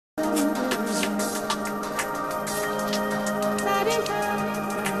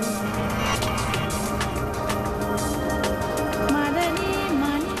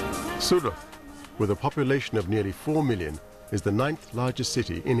Surat, with a population of nearly 4 million, is the 9th largest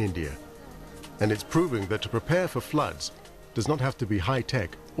city in India. And it's proving that to prepare for floods does not have to be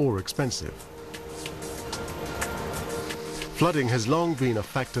high-tech or expensive. Flooding has long been a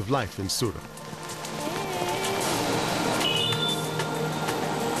fact of life in Surat.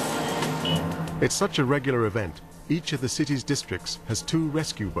 It's such a regular event, each of the city's districts has 2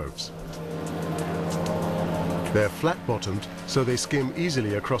 rescue boats. They're flat-bottomed, so they skim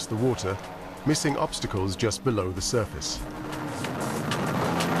easily across the water, missing obstacles just below the surface.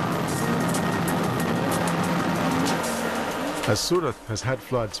 As Surat has had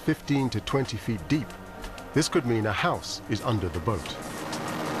floods 15 to 20 feet deep, this could mean a house is under the boat.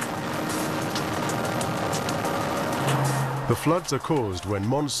 The floods are caused when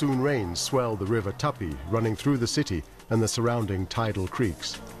monsoon rains swell the river Tapi running through the city and the surrounding tidal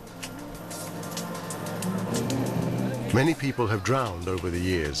creeks. Many people have drowned over the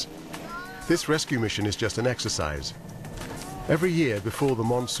years. This rescue mission is just an exercise. Every year before the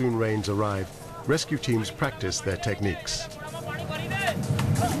monsoon rains arrive, rescue teams practice their techniques.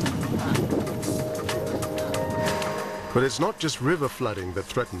 But it's not just river flooding that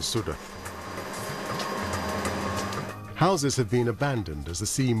threatens Surat. Houses have been abandoned as the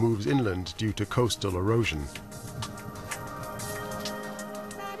sea moves inland due to coastal erosion.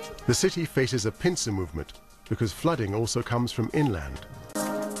 The city faces a pincer movement because flooding also comes from inland.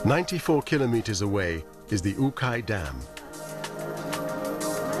 94 kilometers away is the Ukai Dam.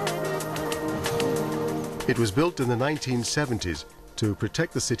 It was built in the 1970s to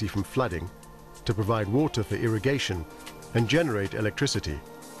protect the city from flooding, to provide water for irrigation and generate electricity.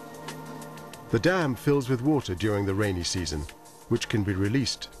 The dam fills with water during the rainy season, which can be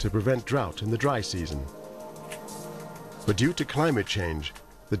released to prevent drought in the dry season. But due to climate change,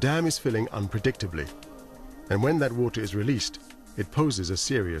 the dam is filling unpredictably, and when that water is released, it poses a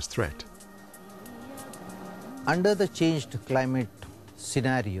serious threat. Under the changed climate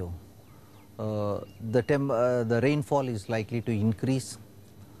scenario, the rainfall is likely to increase,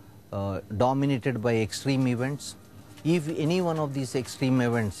 dominated by extreme events. If any one of these extreme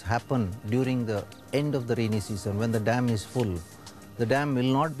events happen during the end of the rainy season, when the dam is full, the dam will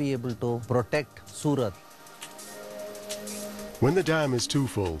not be able to protect Surat. When the dam is too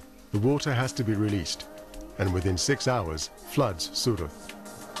full, the water has to be released, and within 6 hours, floods Surat.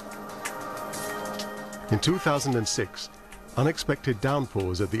 In 2006, unexpected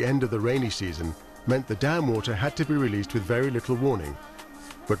downpours at the end of the rainy season meant the dam water had to be released with very little warning,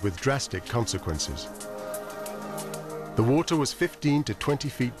 but with drastic consequences. The water was 15 to 20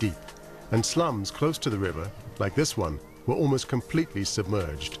 feet deep, and slums close to the river, like this one, were almost completely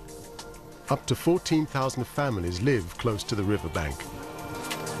submerged. Up to 14,000 families live close to the riverbank.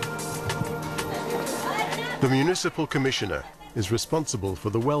 The municipal commissioner is responsible for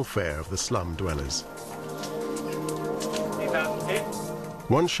the welfare of the slum dwellers.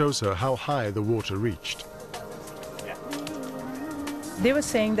 One shows her how high the water reached. They were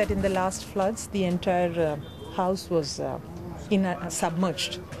saying that in the last floods, the entire house was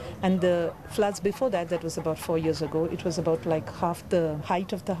submerged. And the floods before that, that was about 4 years ago, it was about like half the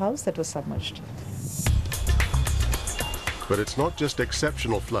height of the house that was submerged. But it's not just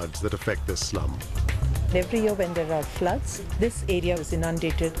exceptional floods that affect this slum. Every year when there are floods, this area is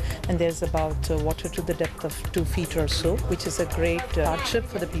inundated and there's about water to the depth of 2 feet or so, which is a great hardship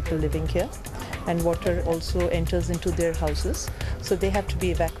for the people living here. And water also enters into their houses, so they have to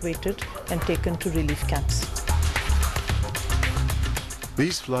be evacuated and taken to relief camps.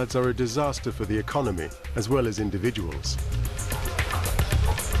 These floods are a disaster for the economy as well as individuals.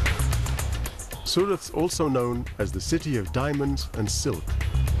 Surat's also known as the city of diamonds and silk.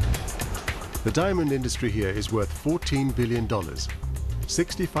 The diamond industry here is worth $14 billion.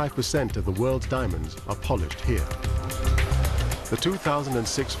 65% of the world's diamonds are polished here. The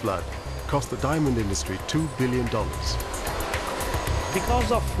 2006 flood cost the diamond industry $2 billion.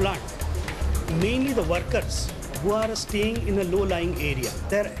 Because of flood, mainly the workers who are staying in a low-lying area,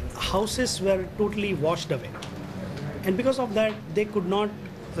 their houses were totally washed away. And because of that, they could not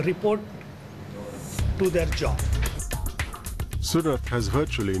report to their job. Surat has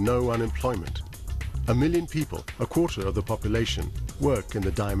virtually no unemployment. 1 million people, a quarter of the population, work in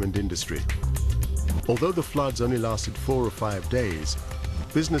the diamond industry. Although the floods only lasted 4 or 5 days,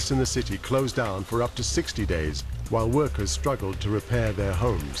 business in the city closed down for up to 60 days while workers struggled to repair their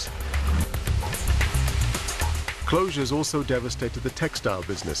homes. Closures also devastated the textile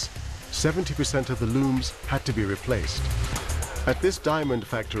business. 70% of the looms had to be replaced. At this diamond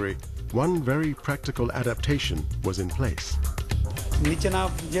factory, one very practical adaptation was in place. નીચેના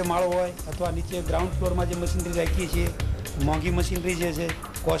જે માળો હોય અથવા નીચે ground ફ્લોરમાં જે machinery રાખીએ છીએ મોંઘી મશીનરી જે છે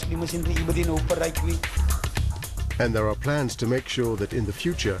કોસ્ટલી મશીનરી એ બધી ઉપર રાખવી. And there are plans to make sure that in the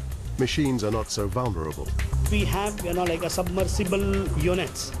future, machines are not so vulnerable. We have, like a submersible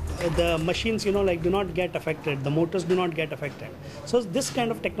units. The machines, do not get affected. The motors do not get affected. So this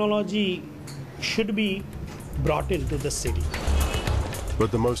kind of technology should be brought into the city.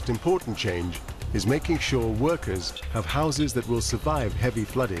 But the most important change is making sure workers have houses that will survive heavy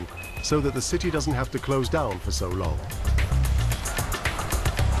flooding so that the city doesn't have to close down for so long.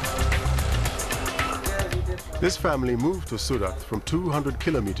 This family moved to Surat from 200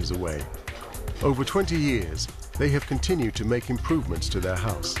 kilometers away. Over 20 years, they have continued to make improvements to their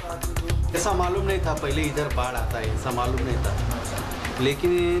house. ऐसा मालूम नहीं था पहले इधर बाढ़ आता है, ऐसा मालूम नहीं था.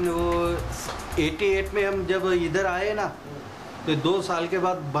 लेकिन वो 88 में हम जब इधर आए ना, तो 2 साल के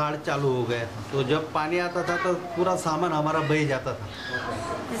बाद बाढ़ चालू हो गया. तो जब पानी आता था तो पूरा सामान हमारा बह जाता था.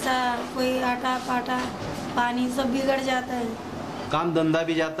 ऐसा कोई आटा पाटा पानी सब बिगड़ जाता है. काम धंधा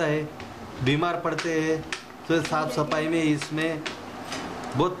भी जाता है, बीमार पड़ते हैं. तो साफ सफाई में इसमें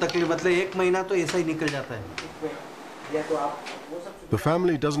बहुत तकलीफ, मतलब 1 महीना तो ऐसा ही निकल जाता है. The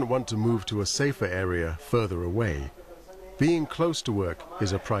family doesn't want to move to a safer area further away. Being close to work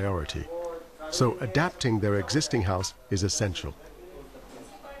is a priority. So adapting their existing house is essential.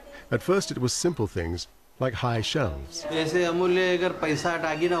 At first it was simple things like high shelves. ऐसे अमूल्य अगर पैसा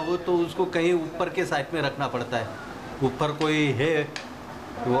डागी ना हो तो उसको कहीं ऊपर के साइड में रखना पड़ता है. ऊपर कोई है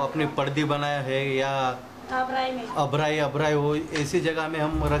वो अपनी पर्दी बनाया है या अभराई हो, ऐसी जगह में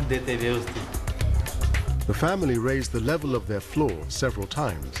हम रख देते व्यवस्थित. The family raised the level of their floor several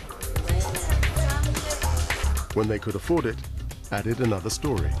times. When they could afford it, added another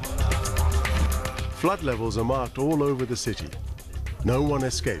story. Flood levels are marked all over the city. No one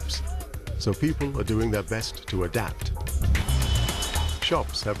escapes, so people are doing their best to adapt.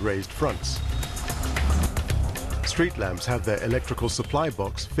 Shops have raised fronts. Street lamps have their electrical supply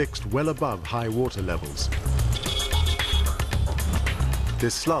box fixed well above high water levels.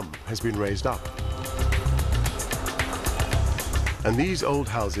 This slum has been raised up. And these old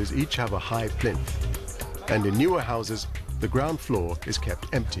houses each have a high plinth. And in newer houses, the ground floor is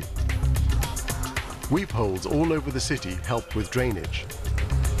kept empty. Weep holes all over the city help with drainage.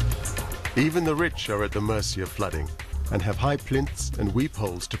 Even the rich are at the mercy of flooding and have high plinths and weep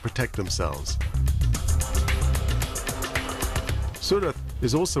holes to protect themselves. Surat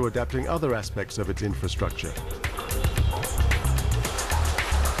is also adapting other aspects of its infrastructure.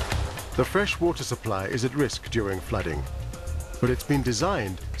 The fresh water supply is at risk during flooding, but it's been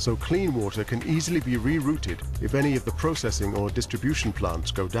designed so clean water can easily be rerouted if any of the processing or distribution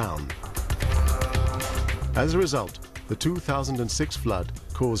plants go down. As a result, the 2006 flood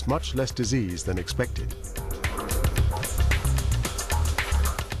caused much less disease than expected.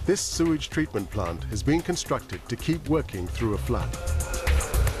 This sewage treatment plant has been constructed to keep working through a flood.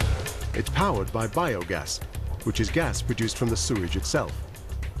 It's powered by biogas, which is gas produced from the sewage itself.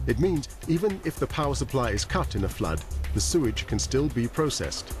 It means even if the power supply is cut in a flood, the sewage can still be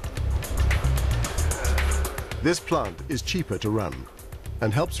processed. This plant is cheaper to run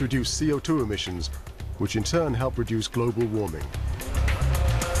and helps reduce CO2 emissions, which in turn help reduce global warming.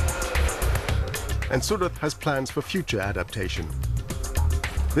 And Surat has plans for future adaptation.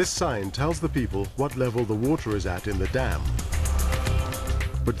 This sign tells the people what level the water is at in the dam.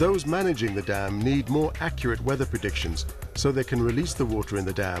 But those managing the dam need more accurate weather predictions so they can release the water in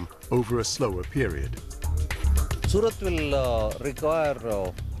the dam over a slower period. Surat will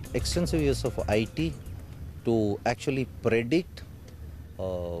require extensive use of IT to actually predict,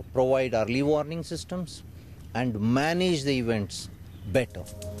 provide early warning systems, and manage the events better.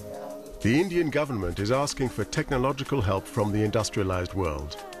 The Indian government is asking for technological help from the industrialized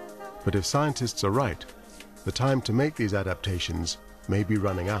world. But if scientists are right, the time to make these adaptations may be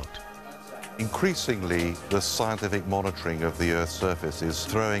running out. Increasingly, the scientific monitoring of the Earth's surface is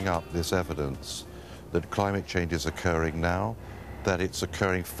throwing up this evidence that climate change is occurring now, that it's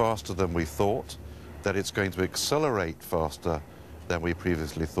occurring faster than we thought, that it's going to accelerate faster than we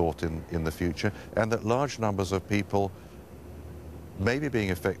previously thought in the future, and that large numbers of people may be being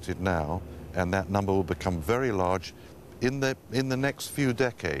affected now, and that number will become very large in the next few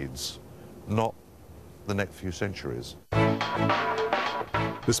decades, not the next few centuries.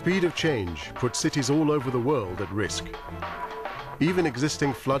 The speed of change puts cities all over the world at risk. Even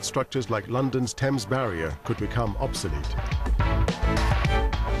existing flood structures like London's Thames Barrier could become obsolete.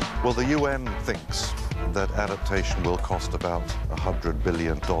 Well, the UN thinks that adaptation will cost about $100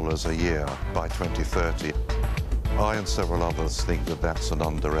 billion a year by 2030. I and several others think that that's an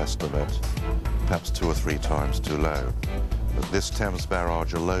underestimate, perhaps 2 or 3 times too low. that this Thames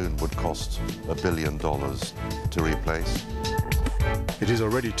barrage alone would cost $1 billion to replace. It is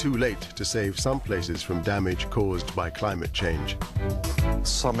already too late to save some places from damage caused by climate change.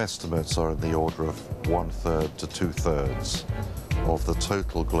 Some estimates are in the order of 1/3 to 2/3 of the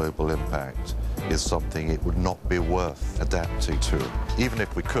total global impact is something it would not be worth adapting to. Even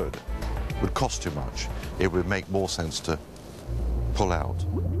if we could, it would cost too much. It would make more sense to pull out.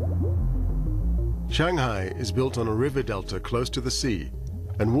 Shanghai is built on a river delta close to the sea,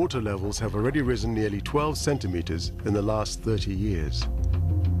 and water levels have already risen nearly 12 centimeters in the last 30 years.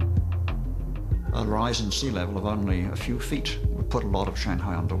 A rise in sea level of only a few feet would put a lot of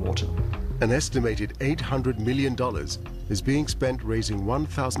Shanghai underwater. An estimated $800 million is being spent raising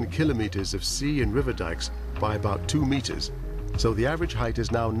 1,000 kilometers of sea and river dikes by about 2 meters, so the average height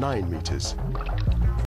is now 9 meters.